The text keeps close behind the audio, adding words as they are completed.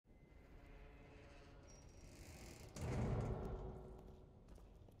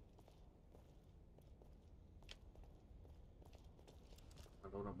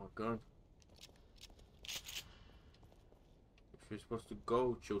load up my gun. If you're supposed to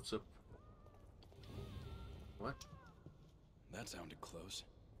go, Joseph. What? That sounded close.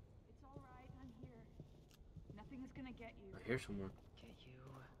 It's all right. I'm here. Nothing is gonna get you. I hear someone. Get you,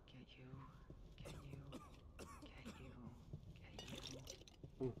 get you, get you, get you, get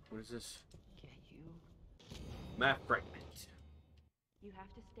you, Ooh, what is this? get you. Map fragment. You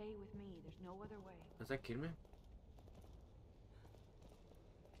have to stay with me. There's no other way. Is that Kidman?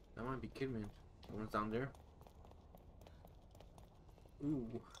 That might be Kidman. Someone's down there.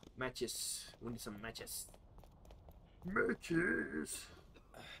 Ooh, matches. We need some matches. Matches.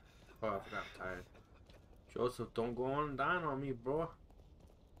 Oh, I forgot I'm tired. Joseph, don't go on down on me, bro.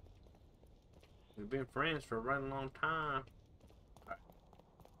 We've been friends for a very long time. Right.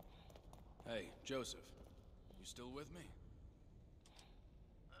 Hey, Joseph. You still with me?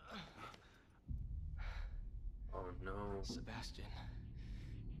 Oh no. Sebastian,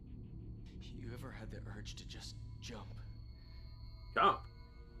 you ever had the urge to just jump Jump!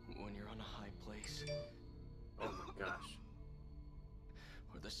 when you're on a high place Oh my gosh.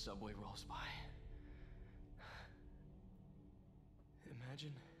 or the subway rolls by?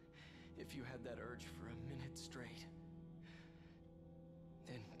 Imagine if you had that urge for a minute straight,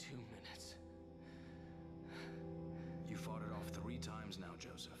 then 2 minutes. You fought it off 3 times now,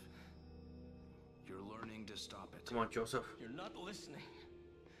 Joseph. You're learning to stop it. Come on, Joseph. You're not listening.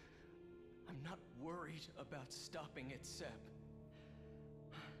 I'm not worried about stopping it, Seb.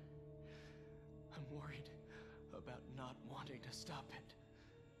 I'm worried about not wanting to stop it.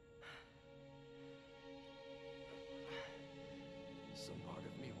 Some part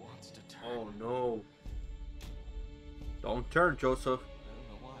of me wants to turn. Oh no. Don't turn, Joseph. I don't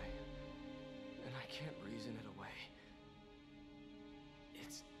know why. And I can't reason it away.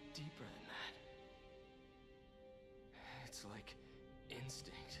 It's deeper than that. It's like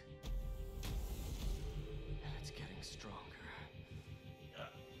instinct. And it's getting stronger.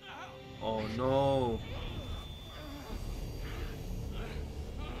 Oh no.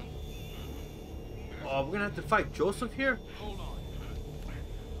 Oh, we're gonna have to fight Joseph here? Hold on.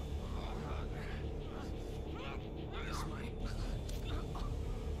 This might...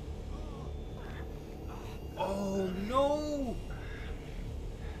 Oh no.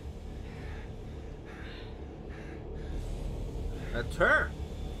 That's her.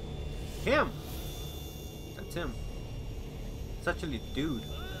 Him. That's him. It's actually a dude.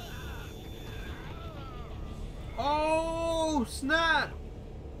 Oh snap!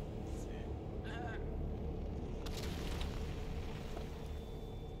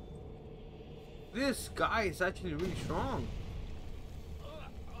 This guy is actually really strong.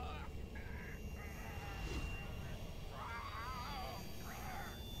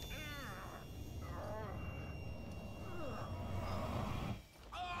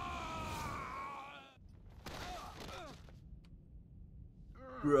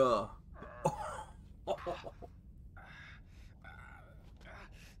 Bruh.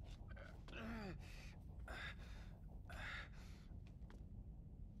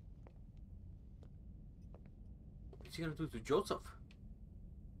 What's he gonna do to Joseph?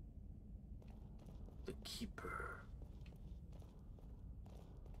 The Keeper.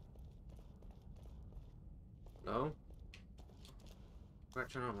 No?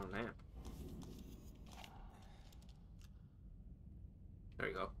 Scratching on my lamp. There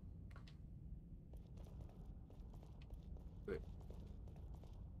you go. Wait.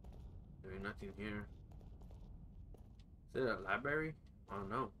 There ain't nothing here. Is it a library? I don't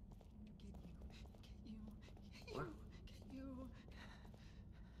know. What?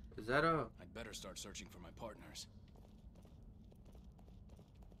 Is that a... I'd better start searching for my partners.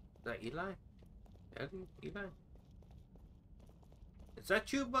 Is that Eli? Ellie? Eli? Is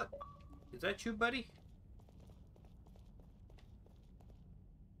that you, bud? Is that you, buddy?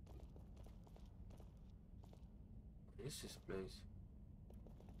 What is this place?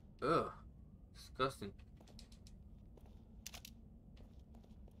 Ugh. Disgusting.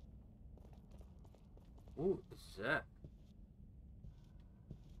 Ooh, what's that?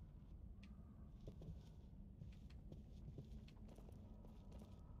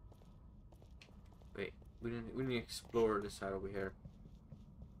 Wait, we didn't explore this side over here.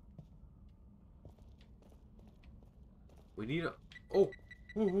 We need a... Oh!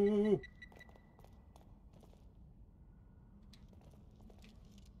 Ooh, ooh, ooh, ooh.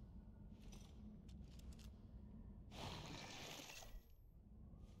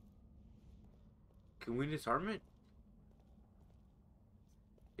 Can we disarm it?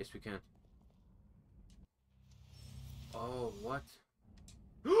 Yes, we can. Oh, what?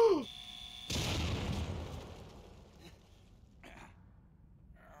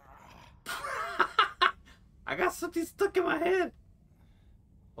 got something stuck in my head.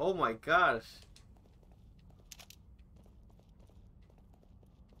 Oh my gosh.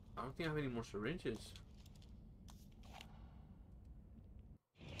 I don't think I have any more syringes.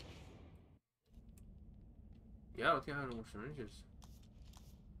 Yeah, I don't think I have any more syringes.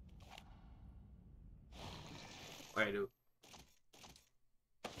 Wait, I do.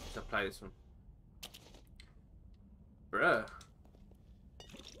 Let's apply this one. Bruh.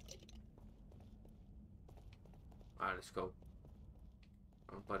 Alright, let's go.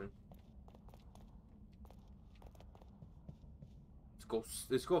 Button.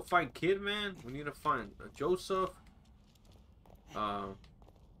 Let's go find Kid, man. We need to find Joseph.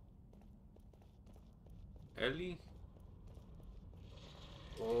 Ellie.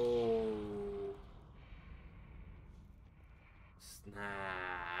 Oh.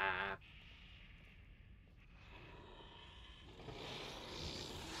 Snap.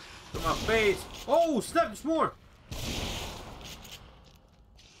 To my face. Oh, snap, there's more.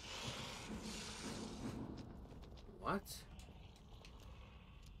 What?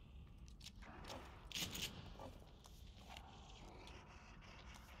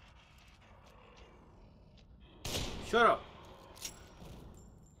 Shut up.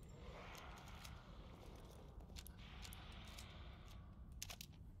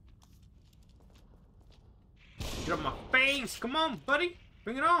 Get up my face. Come on, buddy.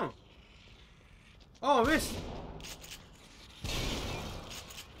 Bring it on. Oh, I missed.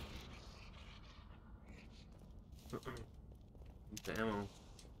 The ammo.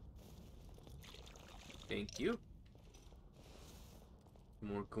 Thank you.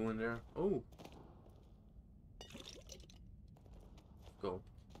 More goo in there. Oh. Go.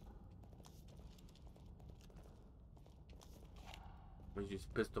 I'm gonna use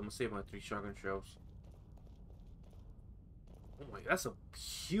pistol. I'm gonna save my 3 shotgun shells. Oh my, that's a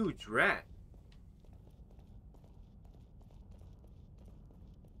huge rat.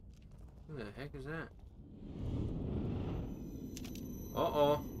 Who the heck is that?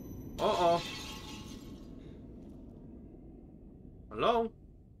 Uh-oh. Uh-oh. Hello?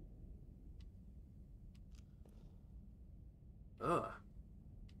 Ugh.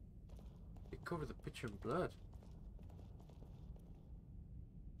 They covered the picture in blood.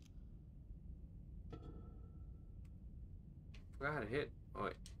 Forgot how to hit. Oh,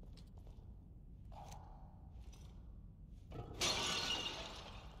 wait.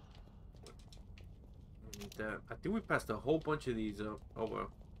 I think we passed a whole bunch of these up. Oh well.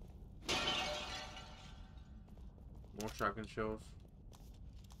 More shotgun shells.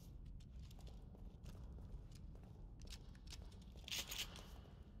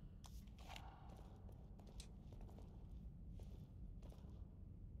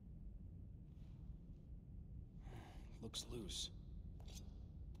 Looks loose.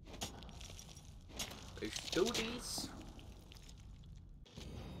 Let's do these.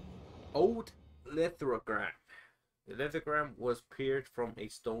 Old lithogram. The lithogram was pierced from a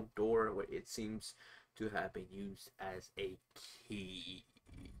stone door where it seems to have been used as a key.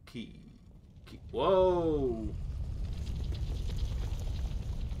 Whoa!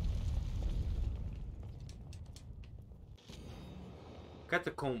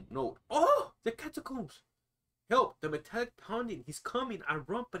 Catacomb note. Oh! The catacombs! Help! The metallic pounding. He's coming. I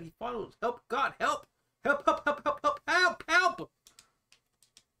run, but he follows. Help! God! Help! Help! Help! Help! Help! Help! Help! Help!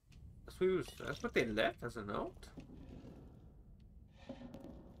 That's what they left as a note.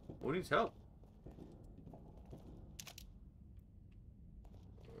 Who needs help?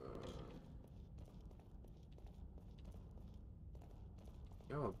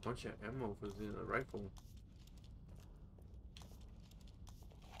 Yo, a bunch of ammo for the rifle.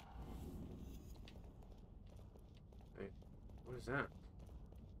 Hey, what is that?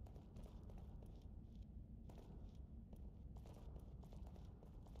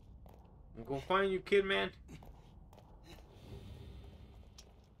 I'm gonna find you, Kid, man.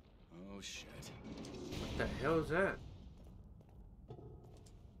 Oh shit. What the hell is that?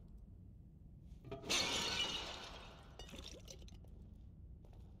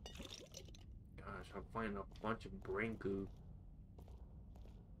 Gosh, I'm finding a bunch of brain goo.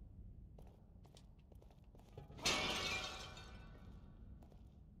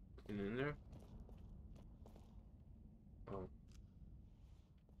 Nothing in there? Oh.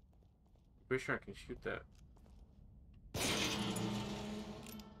 Pretty sure I can shoot that.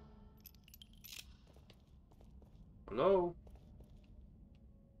 Hello?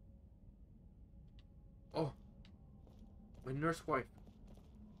 Oh. My nurse wife.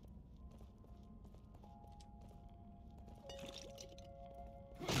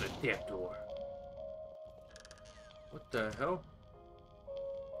 The death door. What the hell?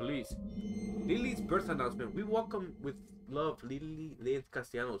 Police. Lily's birth announcement. We welcome with love Lily Lynn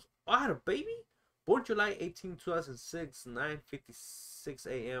Castellanos. Oh, I had a baby? Born July 18, 2006, 9:56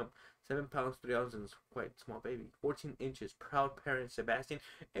 a.m. 7 pounds, 3 ounces. Quite small baby. 14 inches. Proud parents Sebastian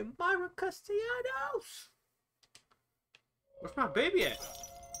and Myra Castellanos. Where's my baby at?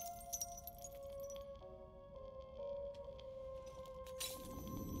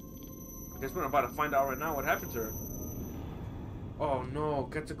 I guess we're about to find out right now what happened to her. Oh no,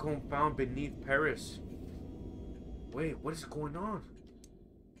 catacomb found beneath Paris. Wait, what is going on?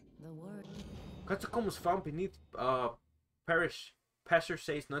 The word. Catacomb was found beneath Paris. Pastor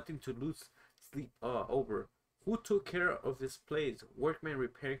says nothing to lose sleep over. Who took care of this place? Workmen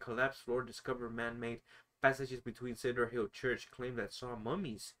repairing collapsed floor discover man-made passages between Cedar Hill Church claim that saw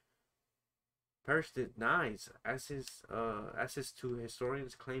mummies. Paris denies access to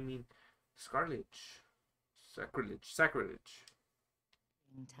historians claiming sacrilege.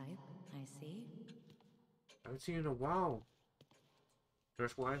 Type, I see. I haven't seen you in a while.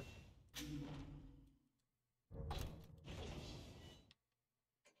 Nurse wife.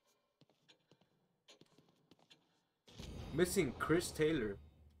 Missing Chris Taylor.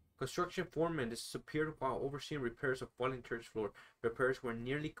 Construction foreman disappeared while overseeing repairs of falling church floor. Repairs were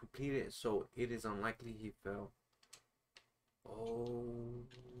nearly completed, so it is unlikely he fell. Oh,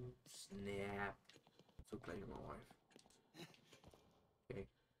 snap. So playing my wife. Okay.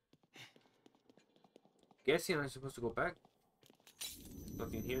 Guessing I'm supposed to go back.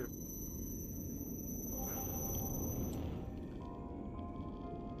 Nothing here.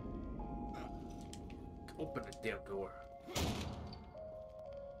 Open the damn door.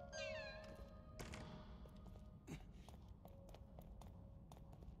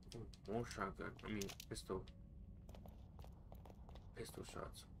 More shotgun. I mean, pistol. Pistol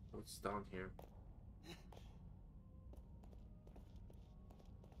shots. What's down here?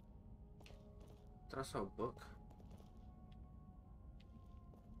 That's a book.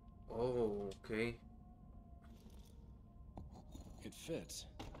 Oh, okay. It fits.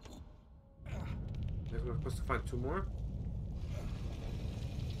 Guess we're supposed to find 2 more.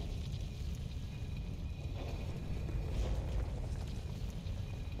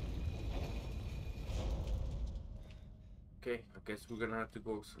 Okay, I guess we're gonna have to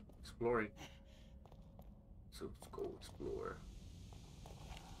go exploring. So let's go explore.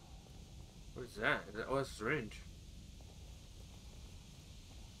 What is that? Oh, a syringe.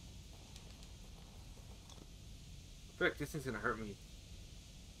 I feel like this thing's gonna hurt me.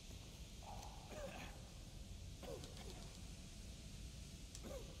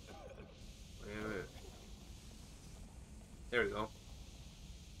 Wait. There we go.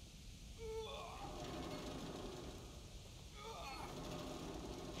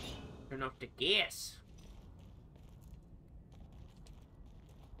 Turn off the gas.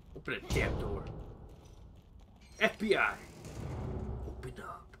 Open the damn door. FBI. Open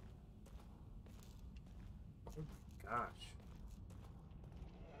up. Oh my gosh.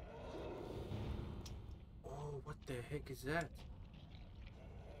 Oh, what the heck is that?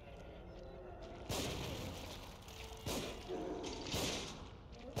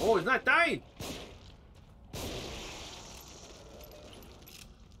 Oh, it's not dying.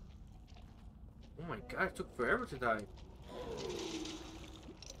 Oh my god, it took forever to die.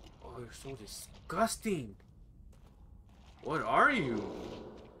 Oh, you're so disgusting. What are you?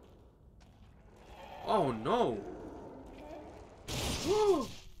 Oh no. Woo.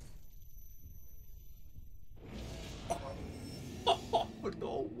 Oh,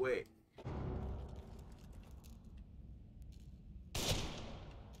 no way.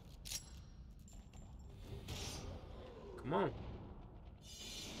 Come on.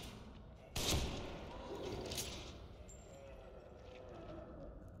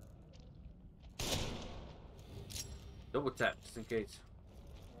 Double tap, just in case.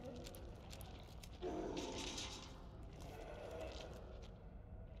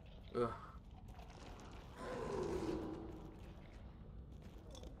 Ugh.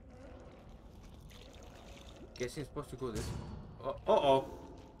 Guessing it's supposed to go this. Uh-oh.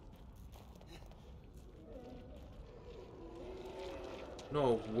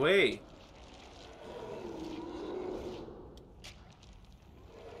 No way.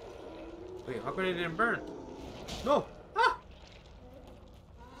 Wait, how come it didn't burn? No. Ah!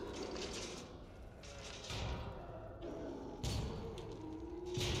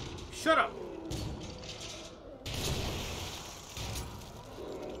 Shut up.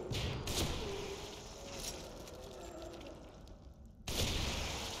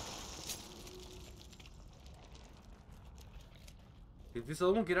 Did this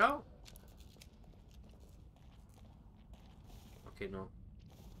other one get out? Okay, no.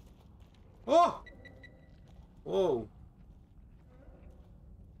 Oh.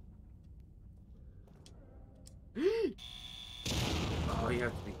 Oh, you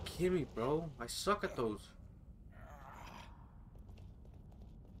have to be kidding me, bro. I suck at those.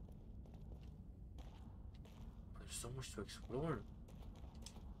 There's so much to explore.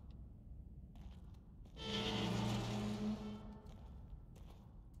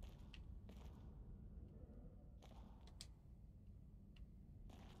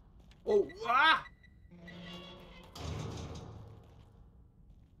 Oh, ah!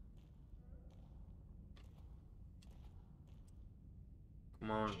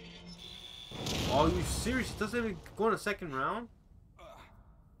 Come on. Oh, you serious? It doesn't even go in the second round?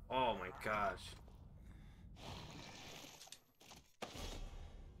 Oh my gosh.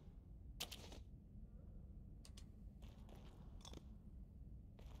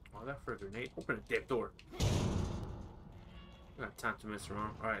 Oh, that for a grenade. Open the damn door. I got time to mess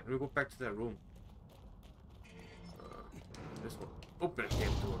around. Alright, let me go back to that room. This one. Open the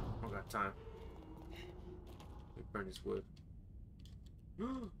damn door. I don't got time. Let me burn this wood.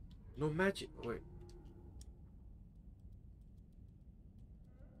 No magic. Wait.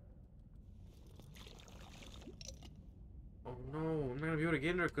 Oh no, I'm not gonna be able to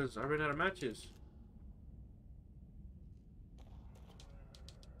get in there because I ran out of matches.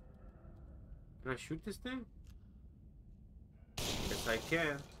 Can I shoot this thing? Yes, I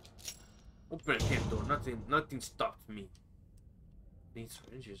can. Open the damn door. Nothing stopped me. Need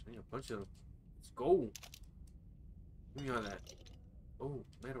syringes. I need a bunch of them. Let's go. Give me all that. Oh,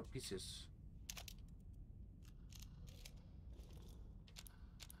 metal pieces.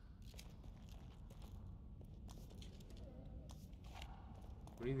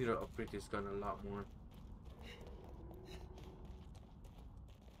 We need to upgrade this gun a lot more.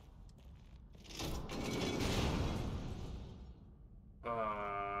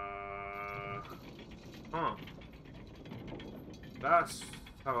 Huh. That's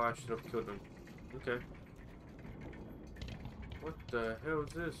how I should have killed him. Okay. What the hell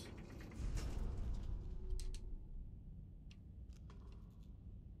is this?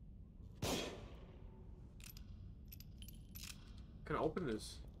 Can I open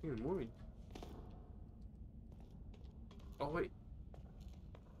this? It's moving. Oh wait.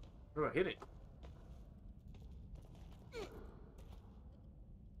 How do I hit it?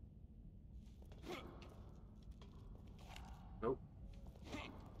 Nope.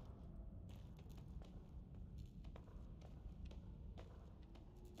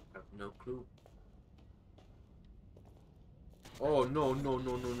 I have no clue. Oh no no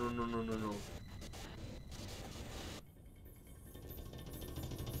no no no no no no no.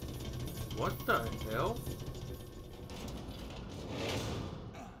 What the hell?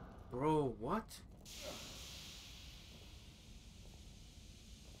 Bro, what?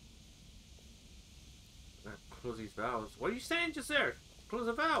 Gotta close these valves. What are you saying just there? Close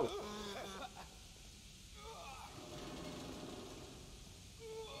the valve.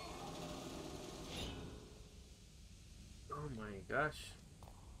 Oh my gosh.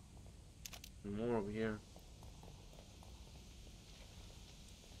 More over here.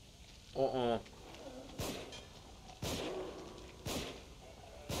 Uh-oh.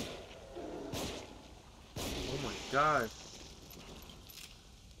 Oh my god.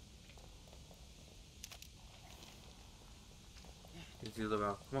 Let's do the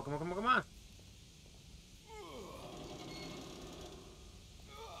valve. Come on, come on, come on, come on.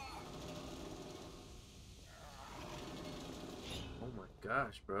 Oh my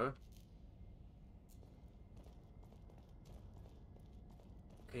gosh, bro.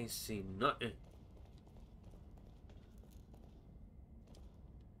 Can't see nothing.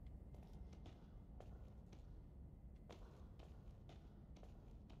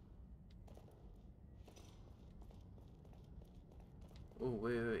 Oh,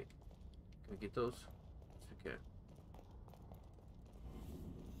 wait, wait, wait. Can we get those? Yes, we can.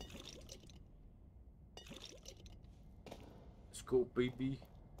 Let's go, baby.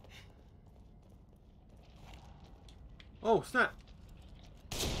 Oh, snap.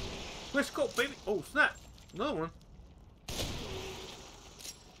 Let's go, baby. Oh, snap. Another one.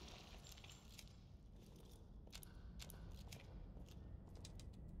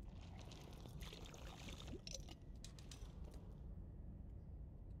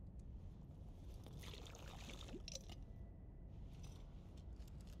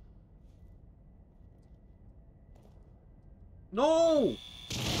 No!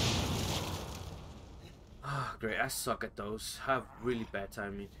 Ah, great. I suck at those. I have really bad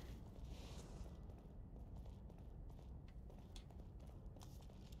timing.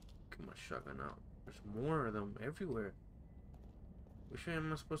 Get my shotgun out. There's more of them everywhere. Which way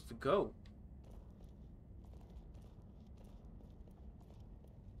am I supposed to go?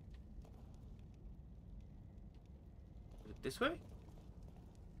 This way?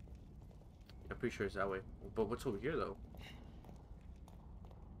 I'm pretty sure it's that way. But what's over here, though?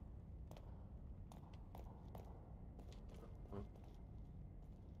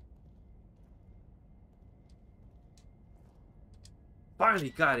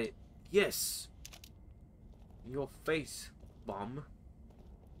 Finally got it. Yes. In your face, bum.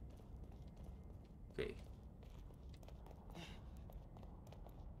 Okay.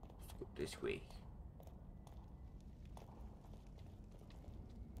 Let's go this way.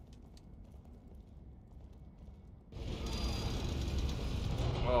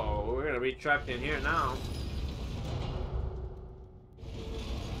 Oh, we're gonna be trapped in here now.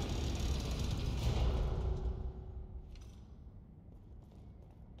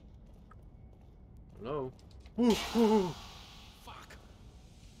 Hello? Ooh, ooh, ooh. Fuck.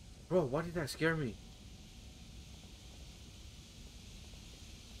 Bro, why did that scare me?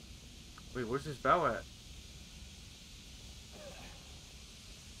 Wait, where's this bow at?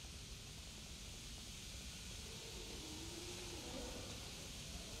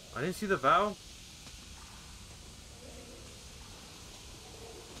 I didn't see the bow.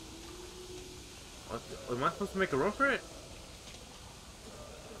 Am I supposed to make a run for it?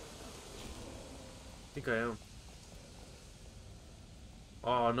 I think I am.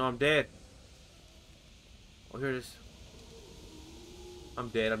 Oh no, I'm dead. Oh, here it is. I'm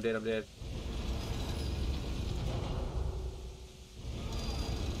dead, I'm dead, I'm dead.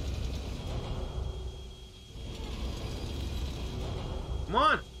 Come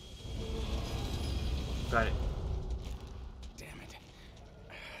on! Got it. Damn it.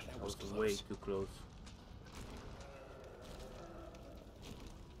 That That was was close. way too close.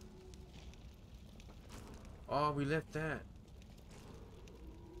 Oh, we left that.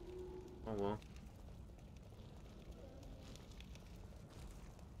 Oh well.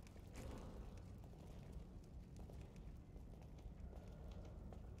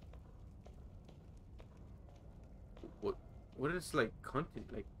 What is like hunting,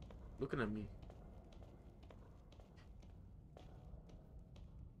 like looking at me?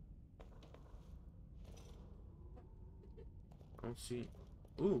 I don't see.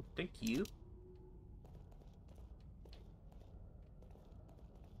 Ooh, thank you.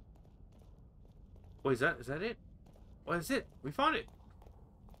 Oh, is that it? Oh, that's it. We found it.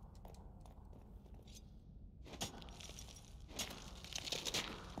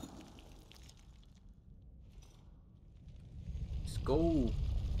 Let's go.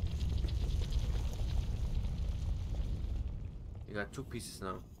 You got 2 pieces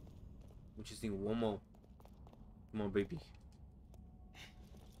now. We just need 1 more. Come on, baby.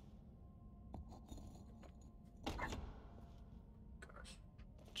 Gosh.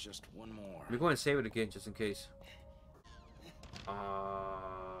 Just one more. Let me go and save it again just in case.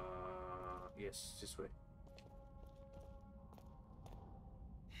 Yes, this way.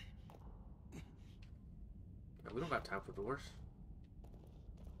 Yeah, we don't got time for doors.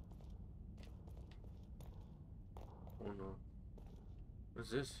 Oh no. What's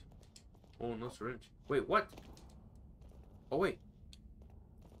this? Oh, no syringe. Wait, what? Oh, wait.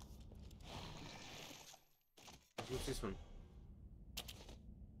 What's this one?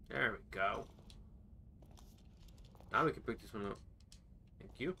 There we go. Now we can pick this one up.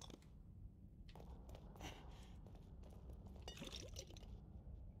 Thank you.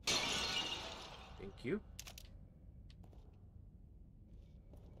 Thank you.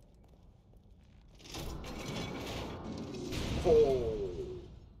 Oh.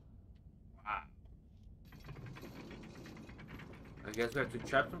 Wow. I guess we have to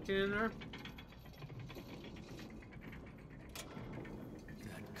trap something in there?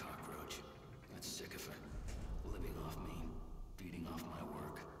 That cockroach. That sycophant. Living off me. Feeding off my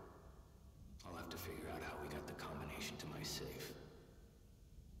work. I'll have to figure out how we got the combination to my safe.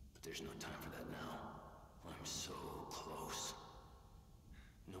 But there's no time for that now. I'm so close.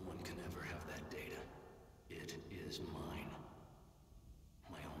 No one can ever have that data. It is mine.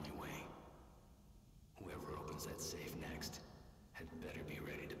 My only way. Whoever opens that safe next had better be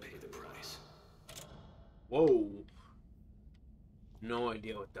ready to pay the price. Whoa. No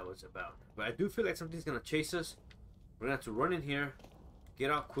idea what that was about. But I do feel like something's gonna chase us. We're gonna have to run in here, get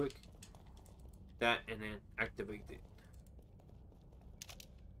out quick, that, and then activate it.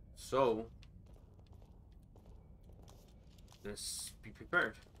 So, let's be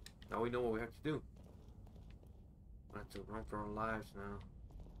prepared. Now we know what we have to do. We have to run for our lives now.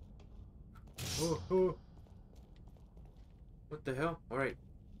 Oh, oh. What the hell? Alright.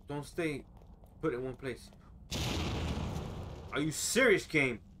 Don't stay put in one place. Are you serious,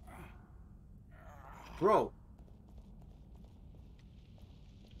 game? Bro.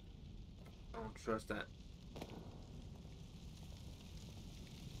 I don't trust that.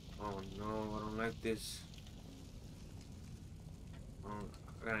 Oh no, I don't like this.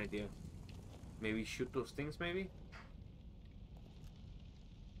 I got an idea. Maybe shoot those things, maybe?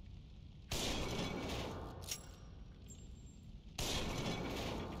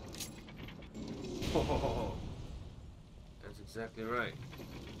 Oh, that's exactly right.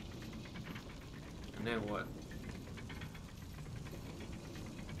 And then what?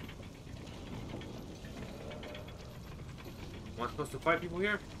 Am I supposed to fight people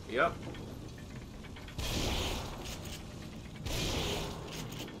here? Yep.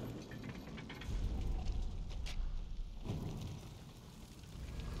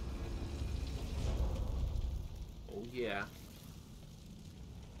 Oh yeah.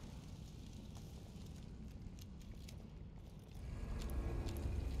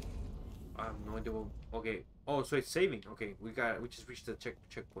 I have no idea what. Okay. Oh, so it's saving. Okay, we just reached the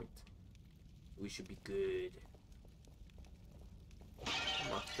checkpoint. We should be good.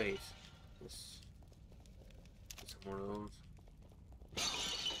 My face. This. Some more of those.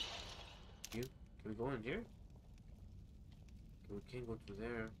 You? Can we go in here? Okay, we can't go through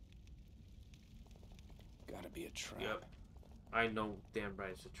there. Gotta be a trap. Yep. I know damn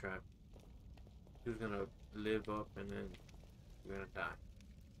right it's a trap. Who's gonna live up and then you're gonna die.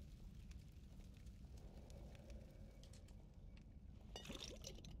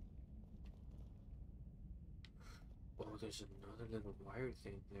 Oh, there's another little wire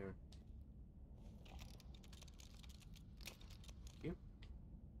thing there. You?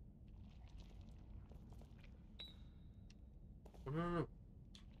 Oh, no, no, no.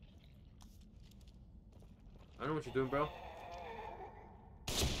 I know what you're doing, bro.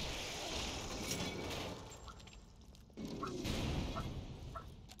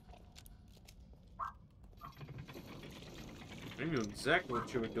 I knew exactly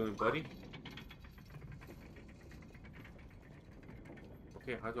what you were doing, buddy.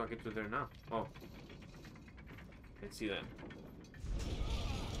 Okay, how do I get through there now? Oh. Can't see that.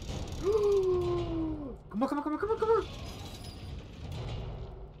 Come on, come on, come on, come on, come on!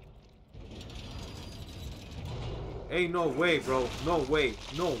 Hey, no way, bro. No way.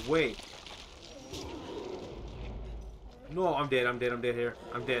 No way. No, I'm dead. I'm dead. I'm dead here.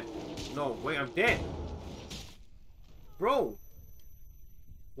 I'm dead. No way, I'm dead. Bro.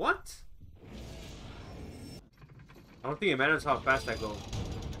 What? I don't think it matters how fast I go.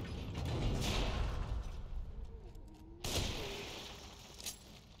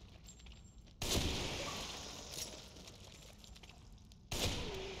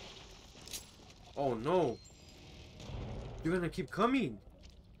 Oh no. You're gonna keep coming.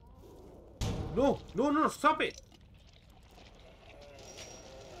 No, no, no, stop it.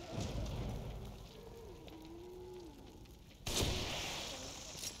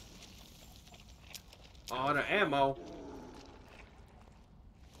 Oh, the ammo.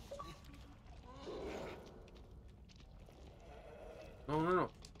 No, no, no.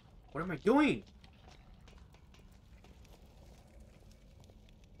 What am I doing?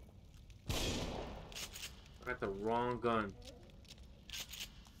 I got the wrong gun.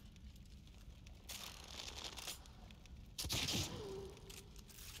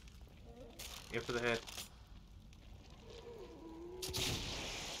 Aim for the head.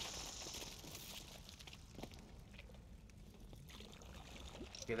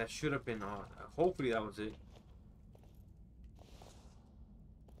 Okay, that should have been hopefully that was it.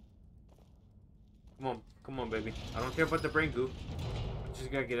 Come on, baby. I don't care about the brain goo. I just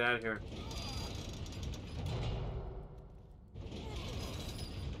gotta get out of here.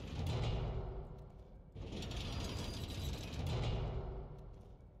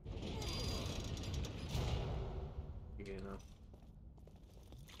 Okay, now.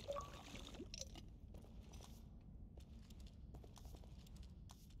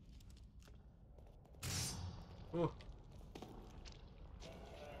 Oh.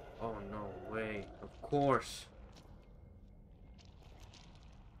 Oh, no way. Of course.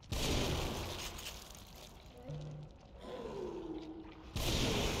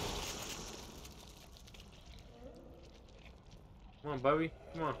 Come on, Bubby.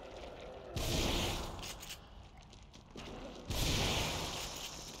 Come on.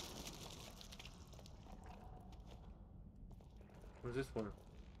 What's this one?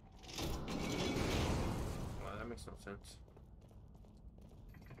 Wow, that makes no sense.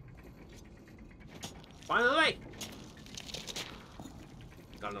 Finally!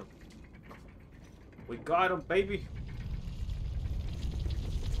 Got him. We got him, baby!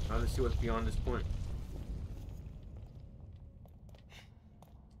 Now let's see what's beyond this point.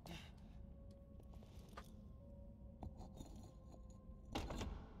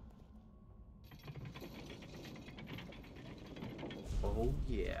 Oh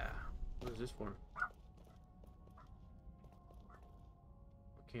yeah. What is this for? I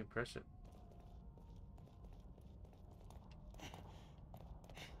can't press it.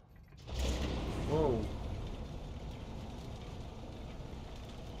 Whoa.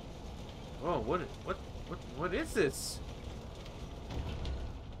 Whoa, what is this?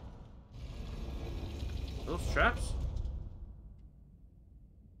 Those traps?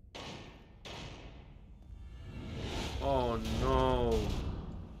 Oh no.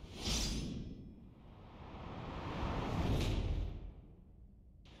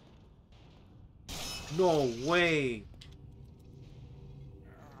 No way.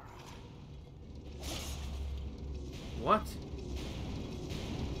 What?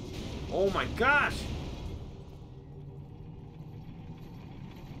 Oh my gosh.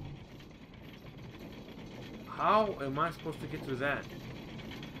 How am I supposed to get through that?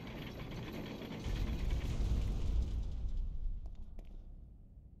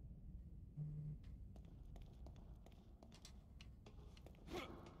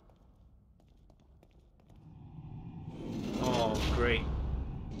 Oh, great.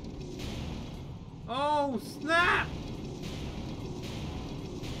 Oh, snap!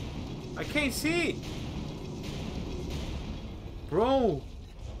 I can't see! Bro!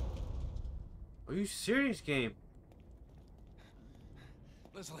 Are you serious, game?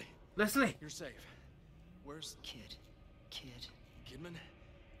 Leslie, Leslie! you're safe. Where's Kid. Kidman?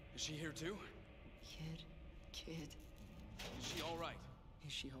 Is she here too? Kid. Is she all right?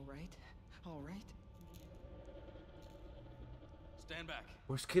 Is she alright? Alright? Stand back.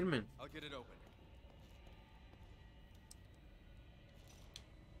 Where's Kidman? I'll get it open.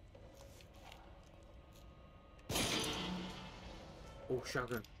 Oh,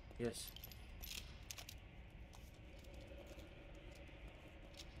 shotgun. Yes.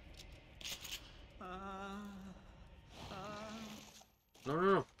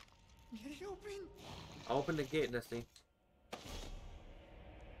 No. Get it open! I'll open the gate, Leslie.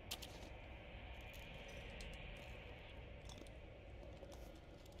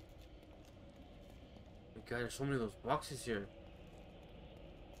 God, there's so many of those boxes here.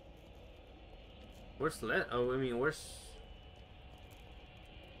 Where's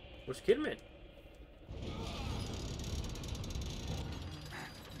where's Kidman?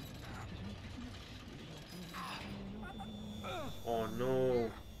 Oh no.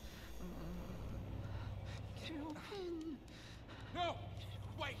 Get it open! No!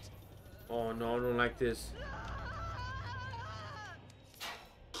 Wait! Oh no, I don't like this.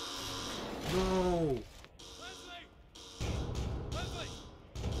 No. Leslie!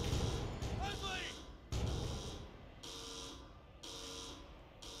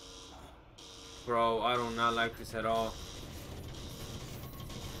 Bro, I do not like this at all.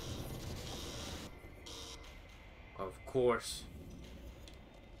 Of course.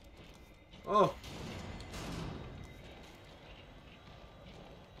 Oh.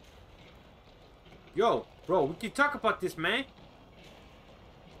 Yo, bro, we can talk about this, man.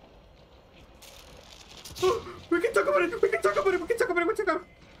 We can talk about it.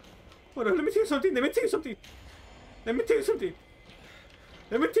 Hold on, let me tell you something.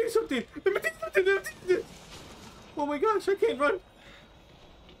 Oh my gosh, I can't run.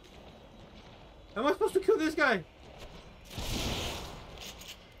 Am I supposed to kill this guy?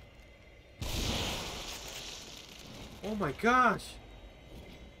 Oh my gosh.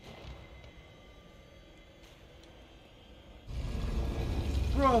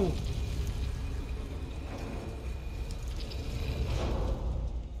 Bro.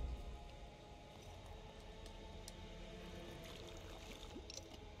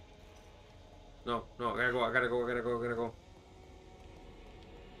 No, I gotta go.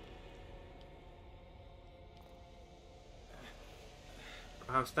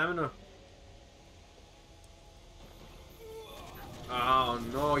 I have stamina. Oh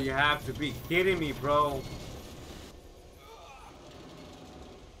no, you have to be kidding me, bro.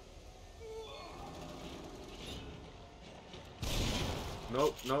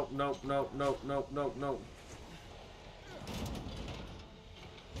 Nope.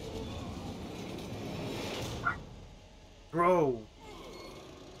 Bro.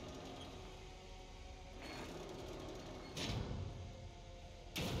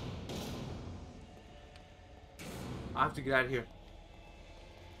 I have to get out of here.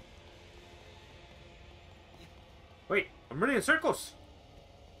 Wait, I'm running in circles.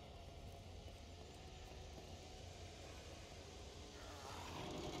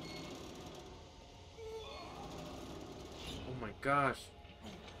 Oh my gosh.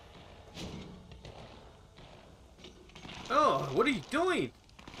 Oh, what are you doing?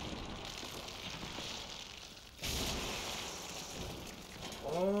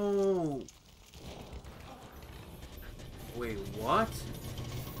 Oh. Wait, what?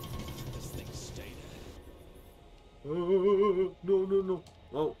 This thing stayed. Oh, no, no, no.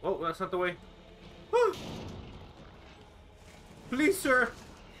 Oh, oh, that's not the way. Ah. Please, sir.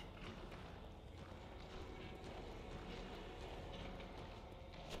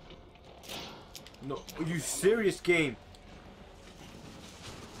 No, are you serious, game?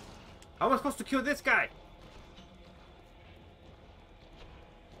 How am I supposed to kill this guy?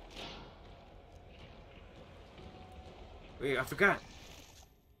 Wait, I forgot.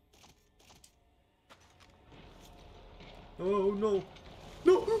 Oh no.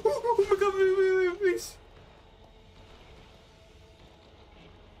 No! Oh my god, wait, please.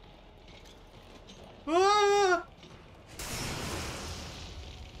 Ah!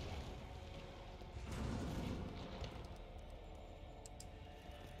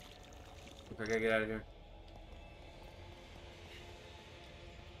 Okay, I gotta get out of here.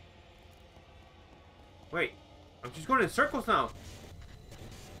 Wait, I'm just going in circles now.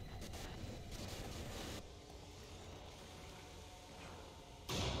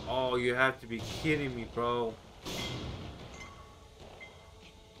 Oh, you have to be kidding me, bro.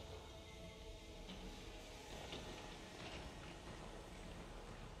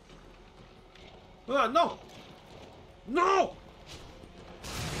 No! No!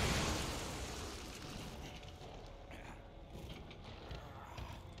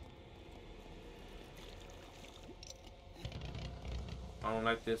 I don't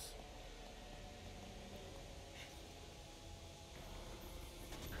like this.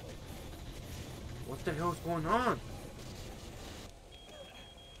 What the hell is going on?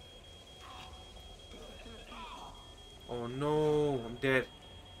 Oh no, I'm dead.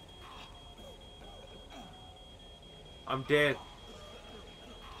 I'm dead.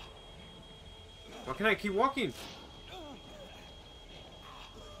 Why can't I keep walking?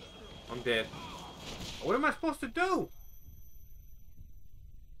 I'm dead. What am I supposed to do?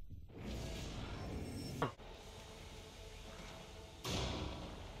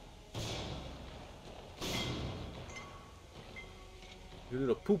 You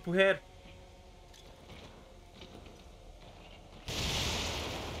little poo-poo head.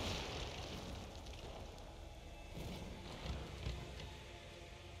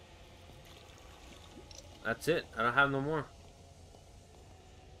 That's it. I don't have no more.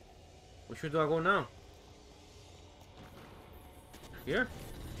 Which way do I go now? Here?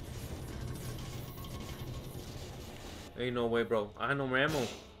 Ain't no way, bro. I have no more ammo.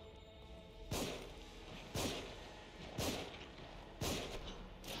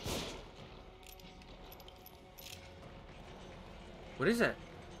 What is that?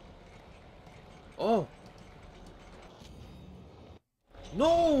 Oh.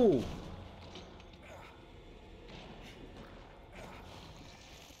 No!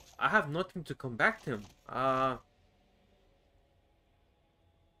 I have nothing to come back to him.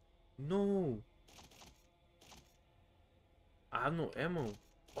 No. I have no ammo.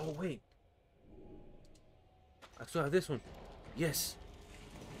 Oh, wait. I still have this one. Yes.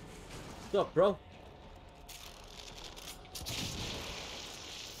 What's up, bro?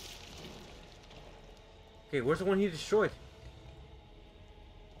 Okay, where's the one he destroyed?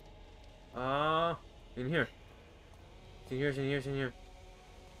 In here. It's in here, it's in here, it's in here.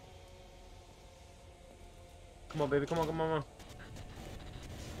 Come on, baby, come on, come on, come on.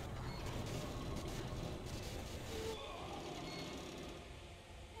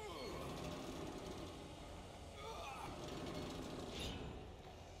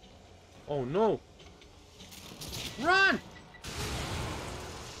 Oh no! Run!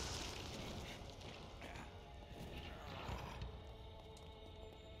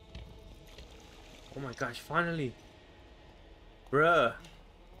 Oh my gosh, finally! Bruh!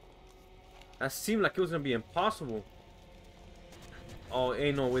 That seemed like it was gonna be impossible. Oh,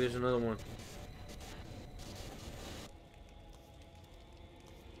 ain't no way there's another one.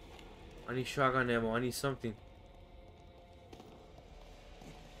 I need shotgun ammo, I need something.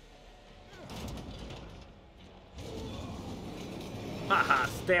 Haha,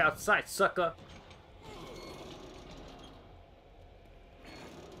 stay outside, sucker!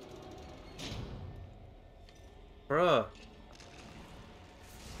 Bruh.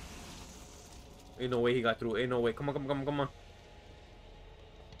 Ain't no way he got through. Ain't no way. Come on, come on, come on, come on.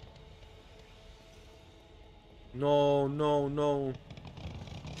 No, no, no.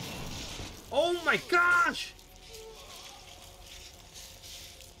 Oh my gosh!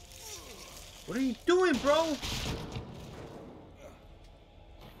 What are you doing, bro?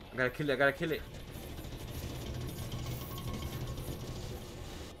 I gotta kill it, I gotta kill it.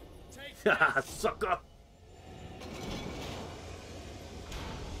 Haha, sucker!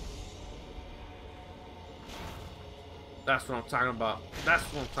 That's what I'm talking about. That's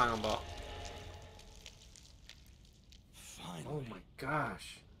what I'm talking about. Finally. Oh my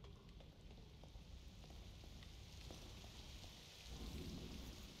gosh.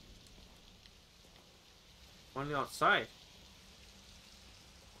 Finally outside.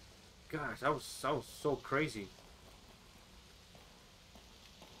 Gosh, that was so crazy.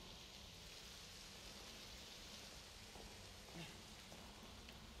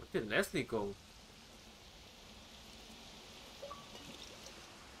 Where did Leslie go?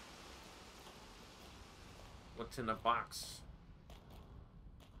 What's in the box?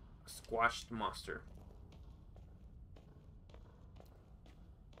 A squashed monster.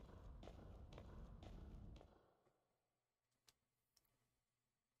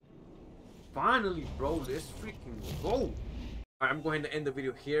 Finally, bro, let's freaking go. Alright, I'm going to end the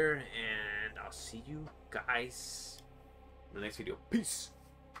video here, and I'll see you guys in the next video. Peace.